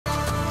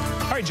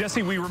right,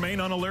 Jesse, we remain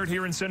on alert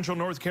here in central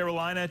North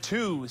Carolina.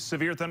 2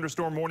 severe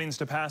thunderstorm warnings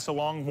to pass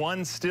along.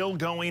 1 still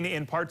going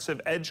in parts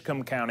of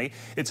Edgecombe County.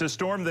 It's a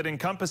storm that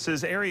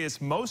encompasses areas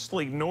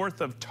mostly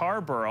north of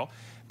Tarboro,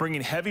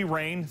 bringing heavy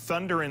rain,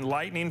 thunder, and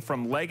lightning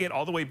from Leggett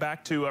all the way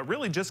back to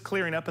really just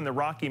clearing up in the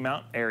Rocky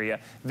Mountain area.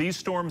 These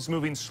storms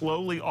moving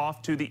slowly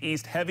off to the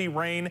east. Heavy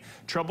rain,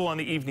 trouble on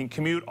the evening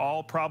commute,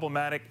 all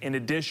problematic, in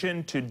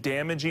addition to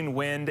damaging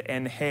wind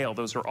and hail.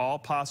 Those are all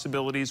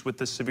possibilities with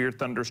the severe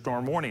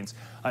thunderstorm warnings.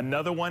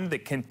 Another one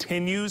that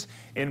continues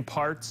in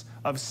parts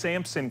of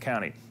Sampson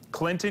County.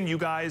 Clinton, you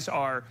guys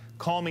are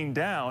calming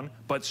down,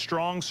 but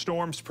strong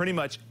storms pretty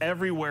much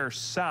everywhere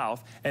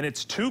south, and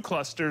it's 2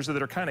 clusters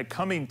that are kind of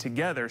coming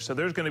together, so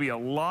there's going to be a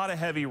lot of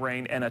heavy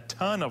rain and a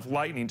ton of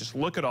lightning. Just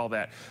look at all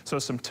that. So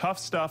some tough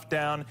stuff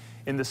down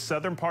in the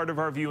southern part of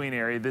our viewing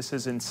area. This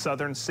is in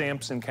southern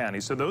Sampson County.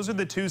 So those are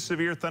the 2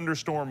 severe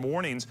thunderstorm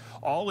warnings.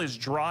 All is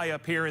dry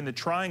up here in the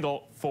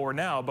triangle for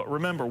now, but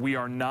remember, we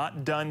are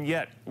not done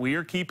yet. We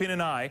are keeping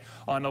an eye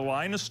on a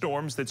line of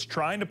storms that's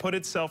trying to put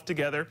itself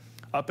together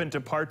up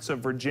into parts of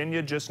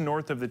Virginia just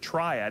north of the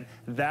Triad.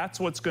 That's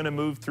what's going to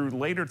move through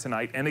later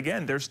tonight. And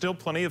again, there's still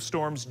plenty of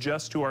storms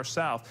just to our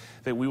south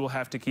that we will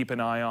have to keep an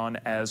eye on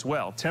as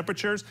well.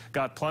 Temperatures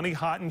got plenty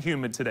hot and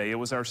humid today. It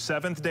was our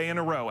 7th day in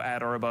a row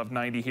at or above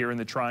 90 here in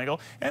the Triangle,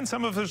 and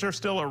some of us are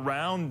still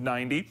around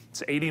 90.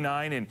 It's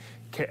 89 in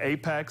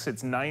Apex,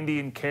 it's 90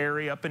 in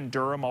Cary, up in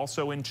Durham,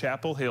 also in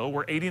Chapel Hill.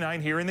 We're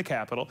 89 here in the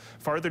capital.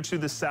 Farther to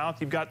the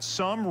south, you've got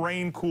some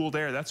rain cooled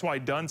air. That's why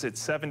Dunn's at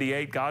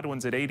 78,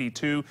 Godwin's at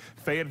 82.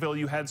 Fayetteville,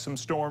 you had some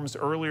storms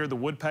earlier. The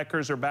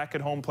Woodpeckers are back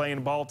at home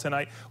playing ball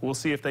tonight. We'll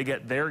see if they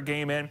get their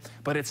game in,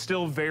 but it's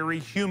still very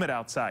humid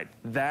outside.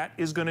 That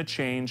is going to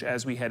change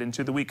as we head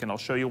into the weekend. I'll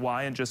show you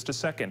why in just a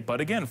second. But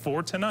again,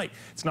 for tonight,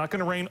 it's not going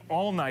to rain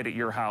all night at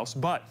your house,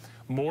 but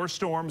more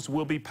storms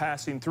will be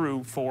passing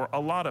through for a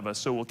lot of us,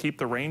 so we'll keep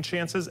the rain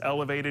chances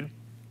elevated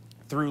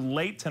through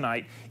late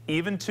tonight,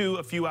 even to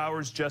a few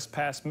hours just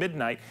past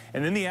midnight.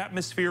 And then the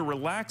atmosphere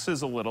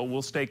relaxes a little.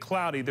 We'll stay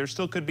cloudy. There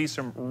still could be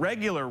some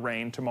regular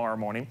rain tomorrow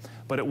morning,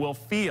 but it will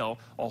feel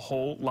a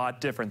whole lot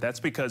different.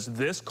 That's because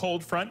this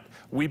cold front,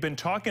 we've been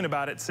talking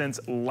about it since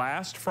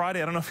last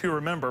Friday. I don't know if you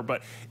remember,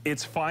 but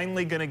it's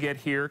finally going to get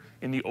here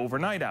in the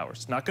overnight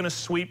hours. Not going to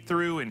sweep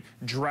through and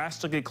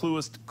drastically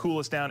cool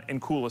us down and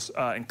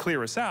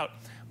clear us out,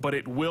 but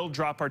it will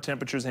drop our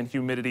temperatures and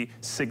humidity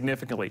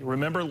significantly.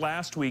 Remember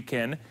last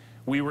weekend,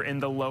 we were in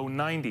the low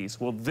 90s.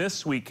 Well,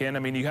 this weekend, I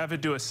mean, you have to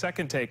do a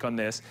second take on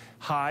this.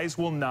 Highs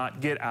will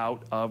not get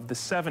out of the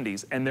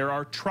 70s, and there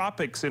are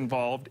tropics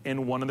involved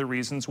in one of the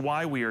reasons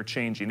why we are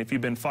changing. If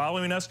you've been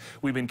following us,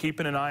 we've been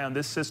keeping an eye on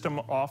this system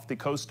off the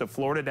coast of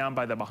Florida down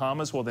by the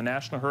Bahamas. Well, the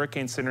National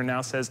Hurricane Center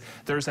now says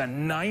there's a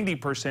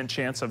 90%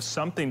 chance of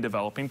something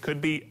developing. Could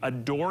be a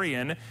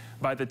Dorian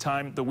by the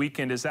time the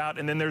weekend is out,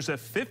 and then there's a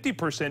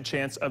 50%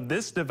 chance of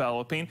this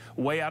developing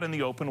way out in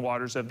the open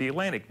waters of the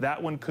Atlantic.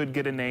 That one could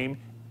get a name,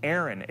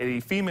 Erin,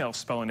 a female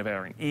spelling of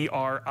Erin,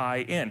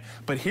 E-R-I-N.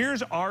 But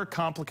here's our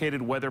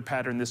complicated weather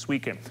pattern this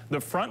weekend. The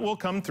front will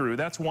come through.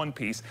 That's one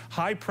piece.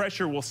 High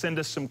pressure will send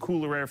us some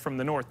cooler air from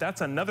the north.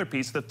 That's another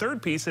piece. The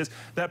third piece is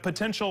that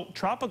potential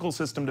tropical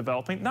system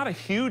developing. Not a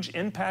huge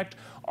impact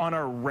on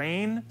our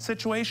rain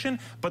situation,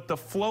 but the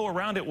flow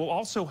around it will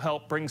also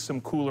help bring some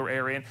cooler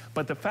air in.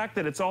 But the fact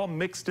that it's all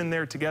mixed in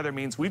there together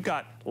means we've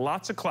got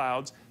lots of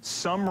clouds,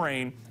 some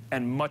rain,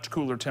 and much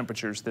cooler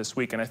temperatures this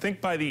week. And I think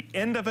by the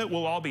end of it,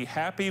 we'll all be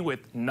happy with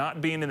not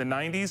being in the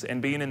 90s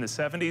and being in the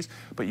 70s,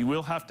 but you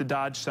will have to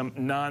dodge some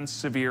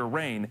non-severe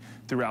rain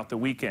throughout the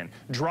weekend.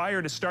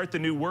 Drier to start the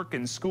new work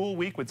and school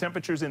week with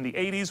temperatures in the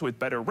 80s with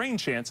better rain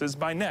chances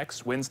by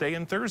next Wednesday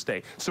and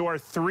Thursday. So our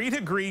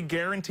 3-degree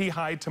guarantee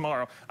high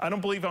tomorrow, I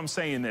don't believe I'm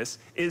saying this,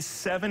 is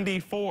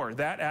 74.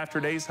 That after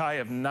today's high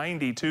of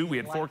 92. We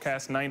had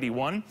forecast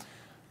 91,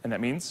 and that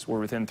means we're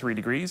within 3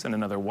 degrees and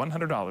another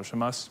 $100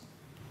 from us.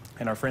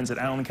 And our friends at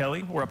Allen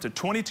Kelly, we're up to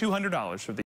 $2,200 for the